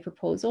build out my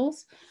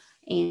proposals,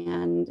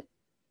 and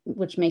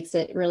which makes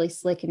it really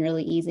slick and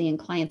really easy. And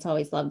clients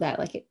always love that.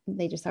 Like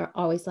they just are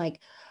always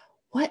like,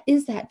 what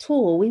is that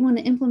tool? We want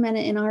to implement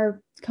it in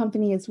our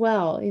company as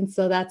well. And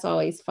so that's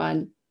always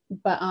fun.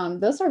 But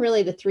those are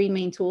really the 3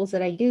 main tools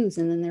that I use.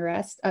 And then the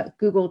rest,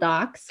 Google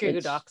Docs.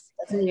 Google Docs.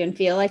 Doesn't even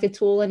feel like a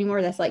tool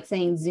anymore. That's like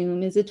saying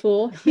Zoom is a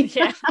tool.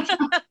 Yeah.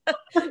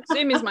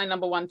 Zoom is my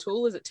number 1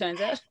 tool, as it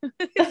turns out.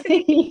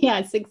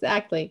 Yes,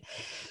 exactly.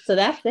 So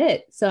that's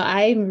it. So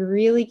I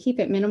really keep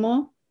it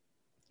minimal,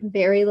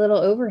 very little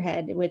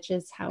overhead, which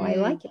is how I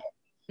like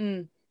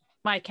it.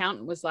 My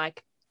accountant was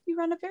like, you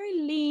run a very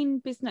lean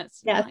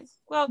business. Yes. Like,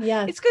 well,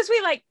 yes. It's because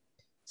we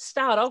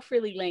start off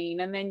really lean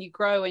and then you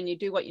grow and you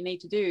do what you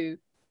need to do.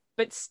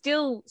 But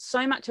still,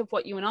 so much of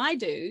what you and I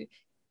do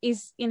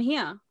is in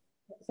here.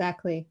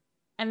 Exactly.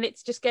 And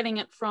it's just getting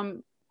it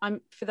from,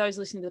 for those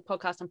listening to the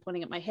podcast, I'm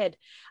pointing at my head.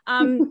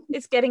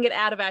 It's getting it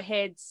out of our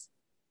heads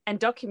and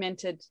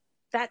documented.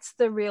 That's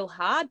the real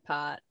hard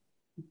part.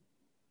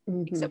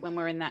 Except when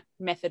we're in that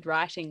method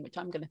writing, which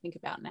I'm going to think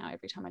about now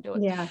every time I do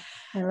it. Yeah,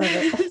 I love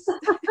it.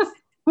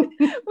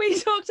 We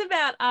talked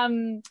about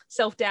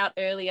self-doubt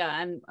earlier,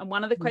 and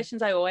one of the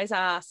questions I always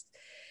ask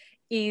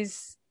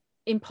is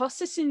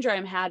imposter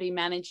syndrome. How do you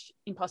manage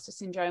imposter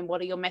syndrome?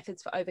 What are your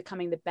methods for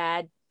overcoming the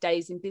bad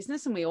days in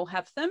business? And we all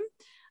have them.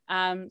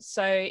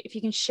 So if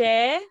you can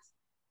share,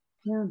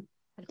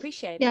 I'd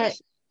appreciate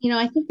it. Yeah,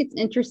 I think it's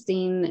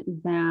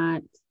interesting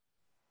that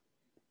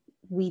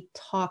we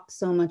talk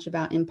so much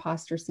about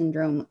imposter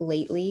syndrome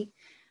lately.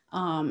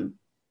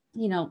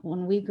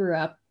 when we grew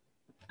up,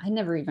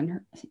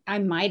 I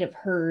might have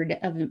heard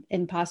of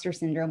imposter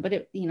syndrome,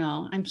 but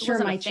I'm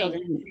sure my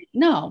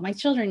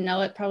children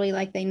know it probably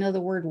like they know the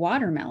word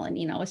watermelon,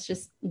 it's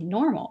just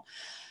normal.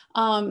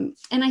 And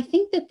I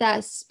think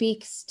that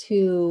speaks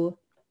to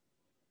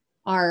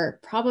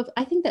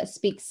I think that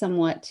speaks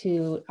somewhat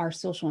to our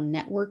social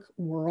network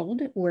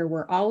world, where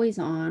we're always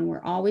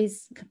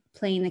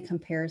playing the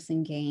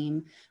comparison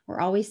game. We're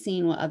always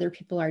seeing what other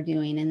people are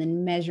doing and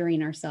then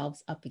measuring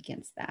ourselves up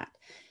against that.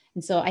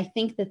 And so I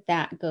think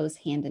that goes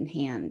hand in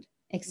hand,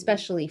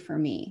 especially for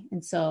me.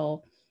 And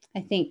so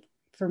I think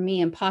for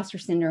me, imposter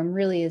syndrome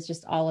really is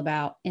just all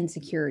about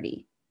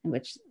insecurity,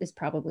 which is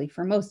probably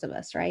for most of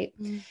us, right?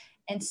 Mm.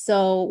 And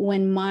so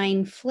when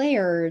mine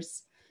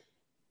flares,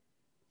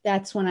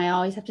 that's when I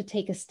always have to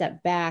take a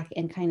step back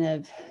and kind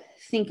of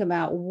think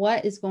about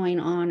what is going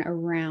on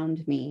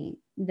around me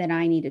that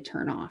I need to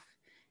turn off.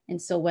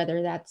 And so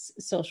whether that's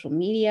social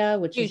media,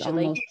 which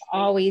usually is almost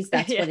always,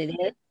 that's what it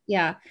is.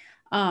 Yeah.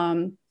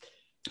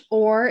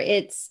 Or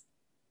it's,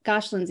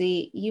 gosh,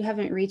 Lindsay, you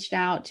haven't reached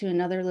out to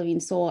another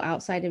living soul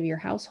outside of your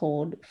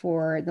household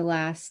for the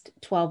last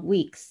 12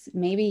 weeks.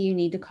 Maybe you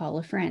need to call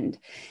a friend,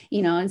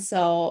 and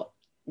so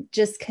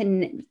just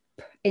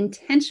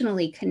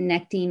intentionally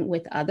connecting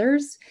with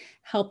others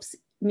helps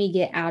me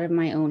get out of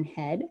my own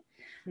head.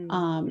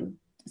 Mm-hmm.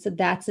 So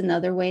that's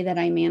another way that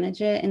I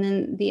manage it. And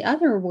then the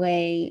other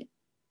way,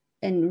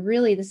 and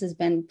really this has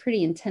been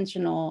pretty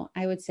intentional,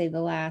 I would say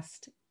the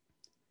last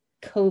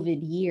COVID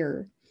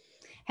year,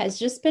 has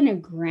just been a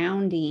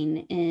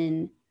grounding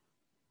in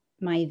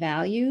my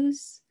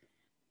values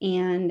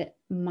and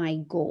my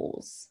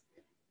goals.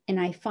 And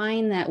I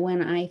find that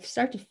when I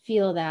start to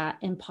feel that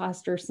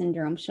imposter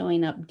syndrome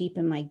showing up deep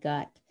in my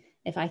gut,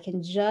 if I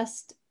can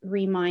just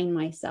remind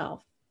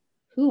myself,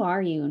 who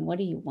are you and what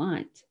do you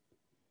want?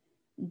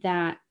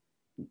 That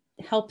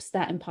helps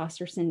that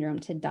imposter syndrome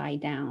to die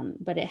down.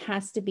 But it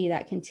has to be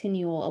that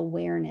continual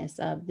awareness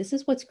of, this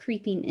is what's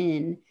creeping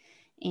in,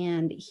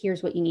 and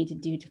here's what you need to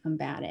do to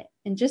combat it.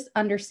 And just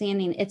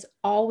understanding it's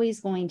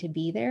always going to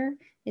be there.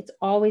 It's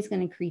always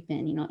going to creep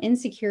in.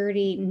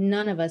 Insecurity,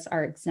 none of us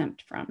are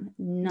exempt from,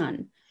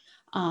 none.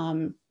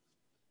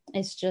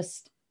 It's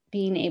just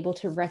being able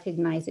to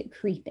recognize it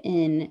creep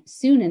in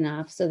soon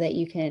enough so that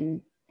you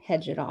can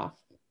hedge it off.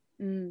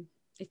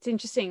 It's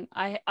interesting.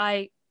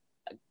 I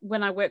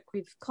when I work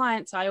with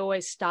clients, I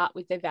always start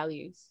with their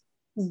values,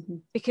 mm-hmm.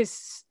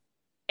 because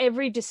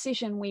every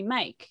decision we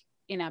make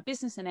in our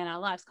business and in our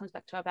lives comes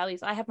back to our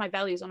values. I have my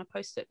values on a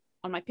post-it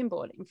on my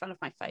pinboard in front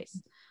of my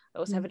face. I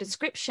also have a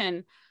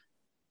description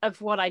of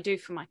what I do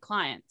for my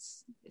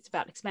clients. It's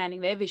about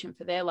expanding their vision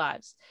for their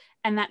lives.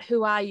 And that,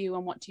 who are you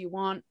and what do you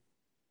want?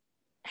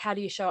 How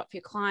do you show up for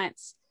your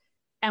clients?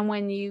 And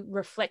when you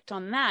reflect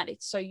on that,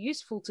 it's so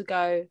useful to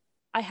go,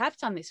 I have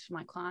done this for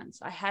my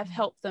clients. I have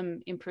helped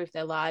them improve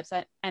their lives.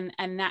 And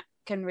that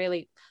can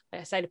really,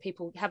 like I say to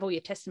people, have all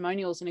your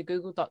testimonials in a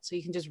Google Doc so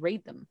you can just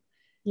read them.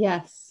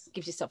 Yes.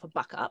 Gives yourself a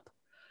buck up.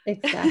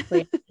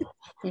 Exactly.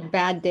 Your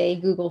bad day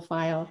Google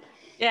file.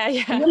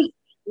 Yeah.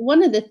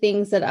 One of the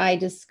things that I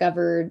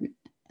discovered,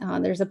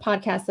 there's a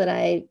podcast that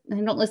I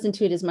don't listen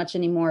to it as much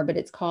anymore, but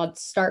it's called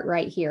Start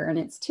Right Here. And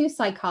it's two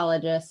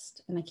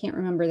psychologists, and I can't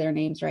remember their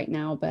names right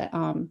now, but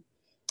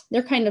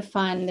they're kind of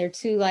fun. They're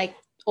two like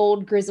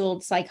old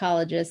grizzled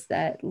psychologists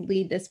that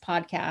lead this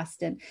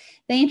podcast. And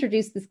they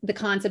introduced the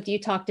concept. You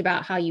talked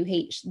about how you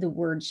hate the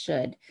word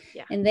should.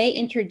 Yeah. And they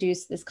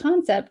introduced this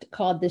concept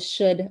called the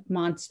should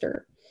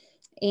monster.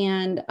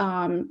 And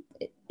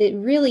it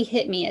really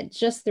hit me at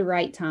just the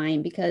right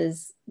time,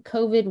 because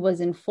COVID was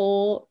in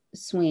full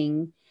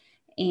swing.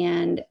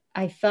 And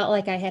I felt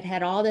like I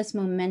had all this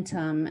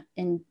momentum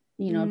in,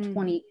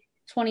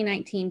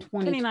 2019,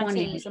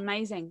 2020 was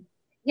amazing.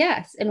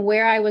 Yes. And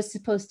where I was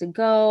supposed to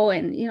go,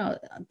 and,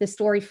 the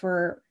story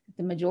for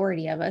the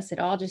majority of us, it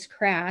all just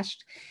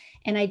crashed.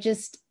 And I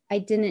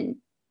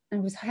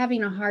was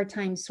having a hard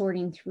time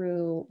sorting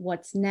through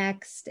what's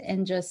next,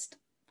 and just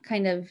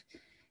kind of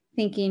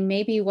thinking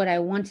maybe what I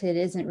wanted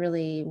isn't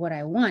really what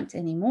I want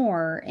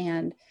anymore.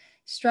 And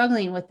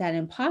struggling with that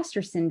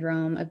imposter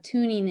syndrome of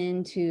tuning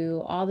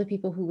into all the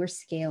people who were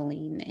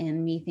scaling,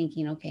 and me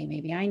thinking, okay,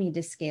 maybe I need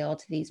to scale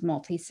to these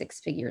multi six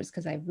figures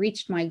because I've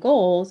reached my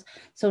goals.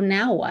 So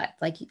now what?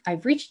 Like,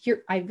 I've reached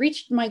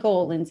my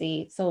goal,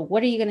 Lindsay. So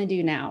what are you going to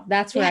do now?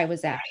 That's where I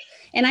was at.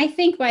 And I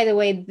think, by the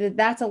way,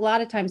 that's a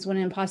lot of times when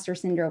imposter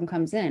syndrome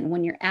comes in,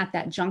 when you're at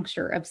that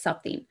juncture of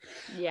something.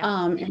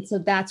 Yeah. And so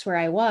that's where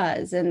I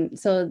was. And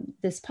so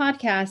this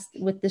podcast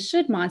with the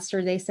should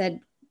monster, they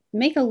said,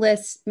 make a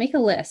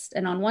list.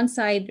 And on one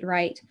side,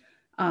 write,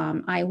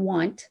 I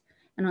want.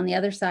 And on the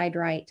other side,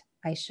 write,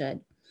 I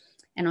should.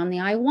 And on the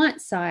I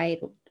want side,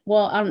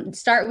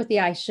 start with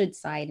the I should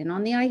side. And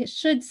on the I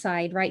should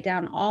side, write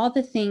down all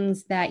the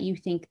things that you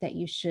think that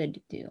you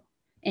should do,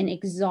 and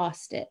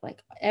exhaust it,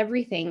 like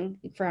everything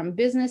from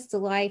business to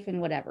life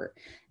and whatever.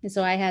 And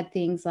so I had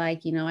things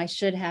like, I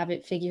should have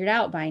it figured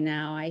out by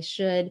now. I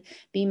should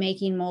be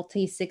making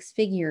multi six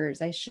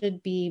figures. I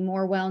should be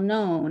more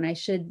well-known. I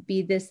should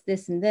be this,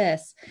 and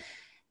this.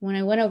 when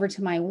I went over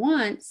to my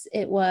wants,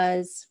 it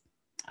was,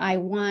 I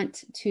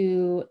want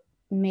to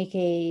make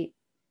a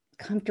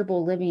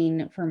comfortable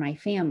living for my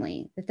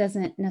family. That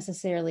doesn't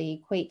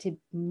necessarily equate to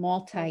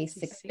multi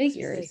six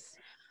figures.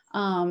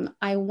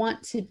 I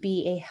want to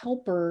be a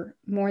helper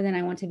more than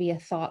I want to be a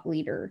thought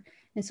leader.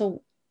 And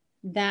so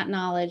that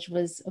knowledge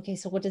was, okay,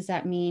 so what does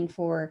that mean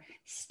for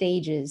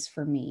stages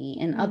for me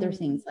and other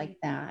things like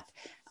that?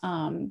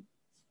 And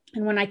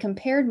when I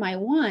compared my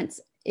wants,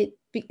 it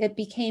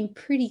became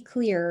pretty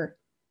clear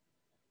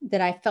that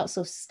I felt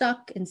so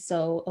stuck and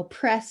so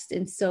oppressed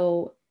and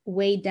so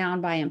weighed down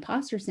by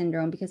imposter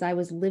syndrome because I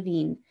was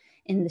living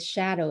in the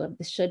shadow of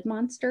the should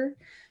monster.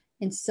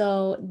 And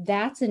so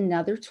that's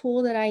another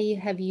tool that I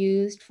have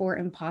used for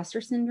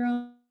imposter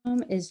syndrome,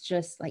 is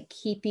just like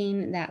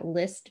keeping that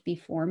list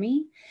before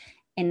me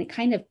and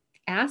kind of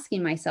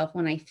asking myself,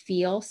 when I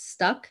feel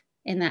stuck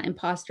in that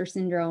imposter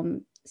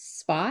syndrome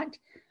spot,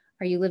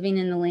 are you living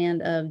in the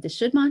land of the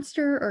should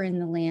monster or in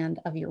the land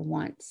of your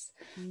wants?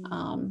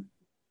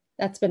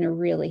 That's been a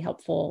really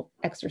helpful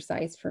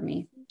exercise for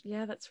me.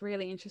 Yeah, that's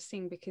really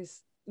interesting,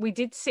 because we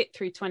did sit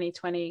through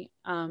 2020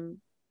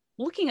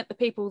 looking at the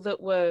people that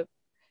were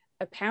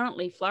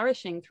apparently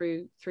flourishing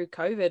through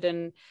COVID,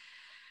 and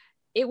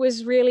it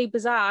was really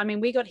bizarre. I mean,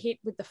 we got hit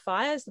with the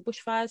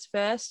bushfires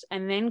first,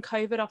 and then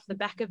COVID off the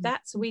back of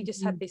that. So we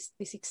just had this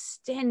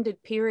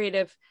extended period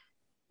of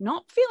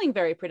not feeling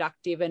very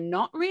productive and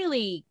not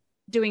really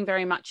doing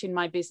very much in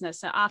my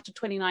business. So after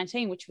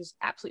 2019, which was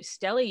absolute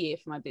stellar year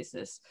for my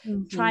business,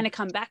 trying to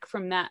come back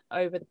from that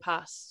over the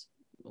past,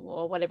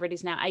 or whatever it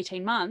is now,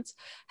 18 months,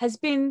 has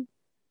been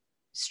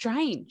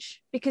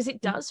strange, because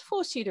it does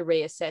force you to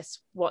reassess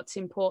what's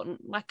important.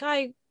 Like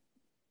I'm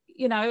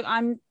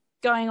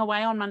going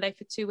away on Monday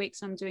for 2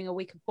 weeks. I'm doing a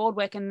week of board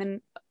work. And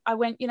then I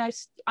went,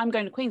 I'm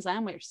going to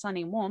Queensland where it's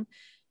sunny and warm.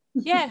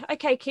 Yeah.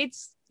 Okay,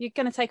 kids, you're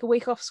going to take a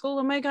week off school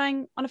and we're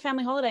going on a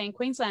family holiday in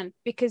Queensland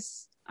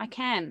because I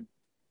can.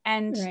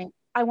 And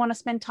I want to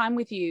spend time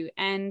with you,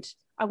 and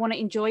I want to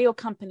enjoy your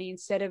company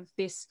instead of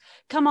this,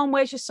 come on,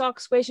 where's your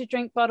socks? Where's your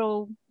drink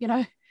bottle?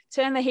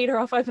 Turn the heater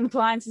off, open the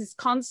blinds. Is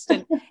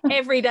constant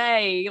every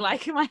day.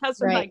 Like my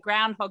husband, like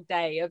Groundhog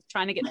Day of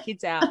trying to get the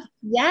kids out.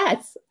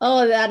 Yes.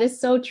 Oh, that is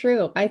so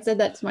true. I said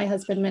that to my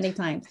husband many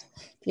times.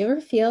 Do you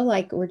ever feel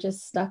like we're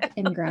just stuck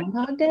in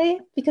Groundhog Day?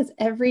 Because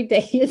every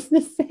day is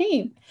the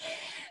same.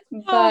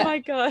 Oh my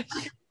gosh.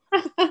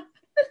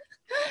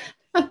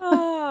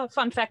 Oh,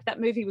 fun fact, that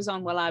movie was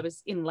on while I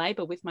was in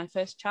labor with my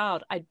first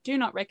child. I do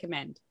not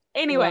recommend.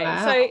 Anyway,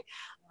 I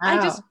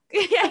just,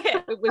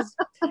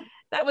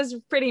 that was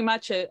pretty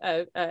much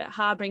a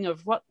harbinger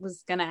of what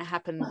was going to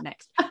happen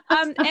next.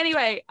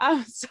 Anyway,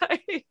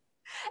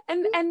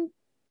 and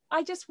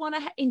I just want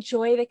to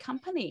enjoy the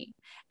company.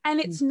 And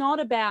it's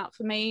not about,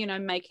 for me,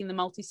 making the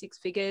multi-six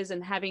figures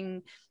and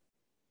having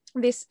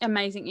this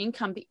amazing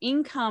income. The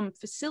income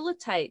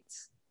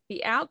facilitates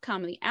the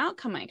outcome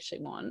I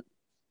actually want.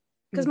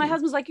 Because my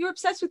husband's like, you're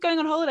obsessed with going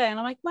on holiday. And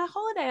I'm like, my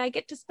holiday, I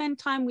get to spend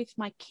time with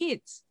my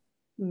kids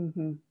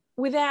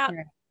without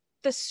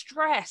the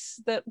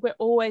stress that we're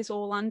always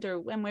all under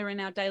when we're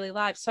in our daily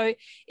lives. So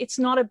it's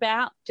not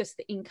about just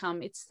the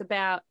income. It's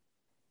about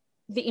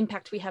the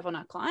impact we have on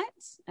our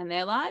clients and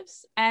their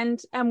lives, and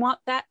what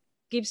that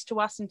gives to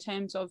us in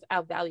terms of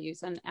our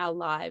values and our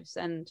lives.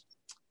 And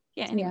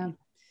anyway.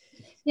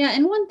 Yeah.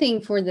 And one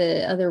thing for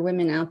the other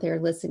women out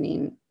there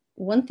listening,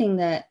 one thing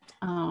that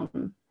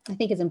I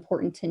think is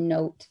important to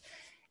note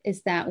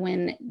is that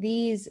when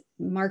these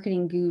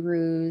marketing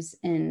gurus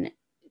and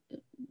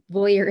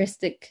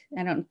voyeuristic,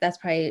 that's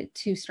probably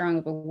too strong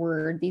of a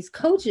word, these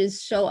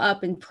coaches show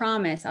up and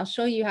promise, I'll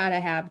show you how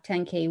to have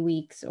 10K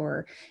weeks,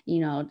 or,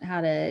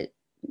 how to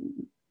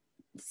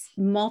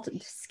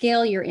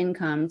scale your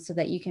income so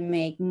that you can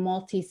make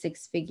multi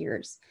six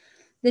figures.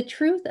 The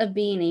truth of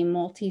being a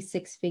multi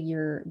six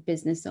figure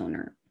business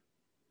owner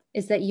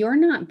is that you're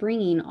not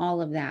bringing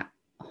all of that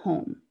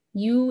home.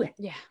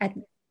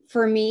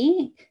 For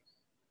me,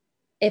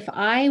 if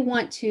I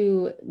want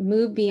to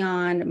move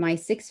beyond my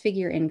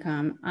six-figure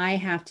income, I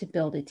have to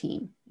build a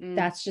team.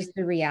 That's just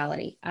the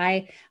reality.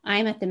 I'm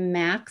at the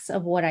max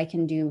of what I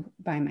can do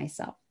by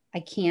myself. I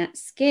can't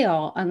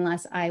scale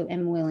unless I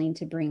am willing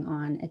to bring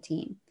on a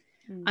team.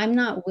 I'm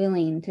not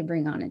willing to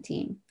bring on a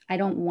team. I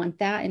don't want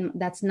that. And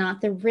that's not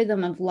the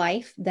rhythm of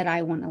life that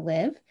I want to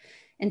live.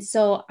 And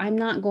so I'm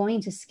not going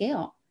to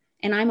scale,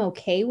 and I'm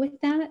okay with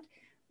that.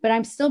 But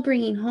I'm still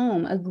bringing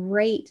home a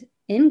great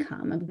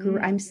income.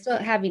 I'm still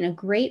having a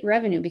great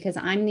revenue because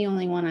I'm the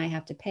only one I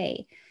have to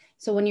pay.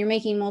 So when you're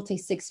making multi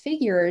six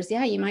figures,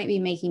 you might be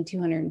making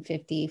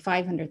 250,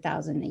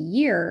 500,000 a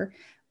year,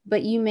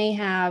 but you may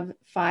have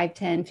 5,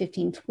 10,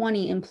 15,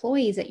 20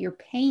 employees that you're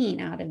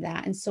paying out of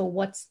that. And so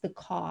what's the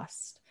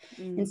cost?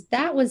 And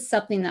that was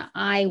something that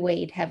I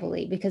weighed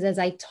heavily, because as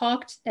I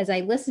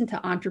listened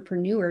to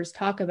entrepreneurs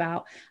talk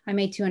about, I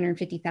made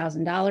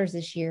 $250,000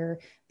 this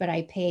year, but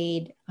I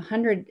paid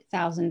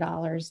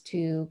 $100,000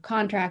 to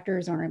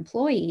contractors or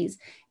employees.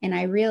 And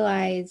I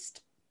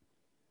realized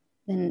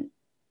then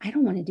I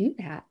don't want to do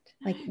that.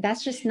 Like,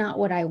 that's just not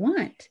what I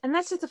want. And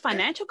that's just the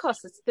financial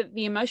cost. It's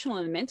the emotional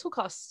and the mental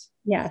costs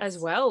as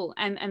well.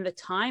 And the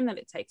time that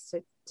it takes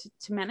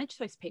to manage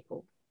those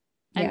people.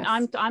 And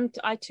I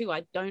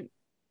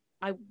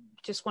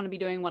just want to be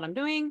doing what I'm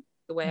doing,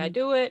 the way I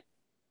do it,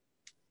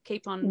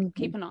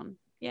 keeping on.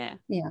 Yeah.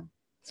 Yeah.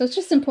 So it's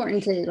just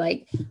important to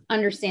like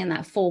understand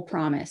that full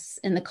promise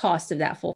and the cost of that full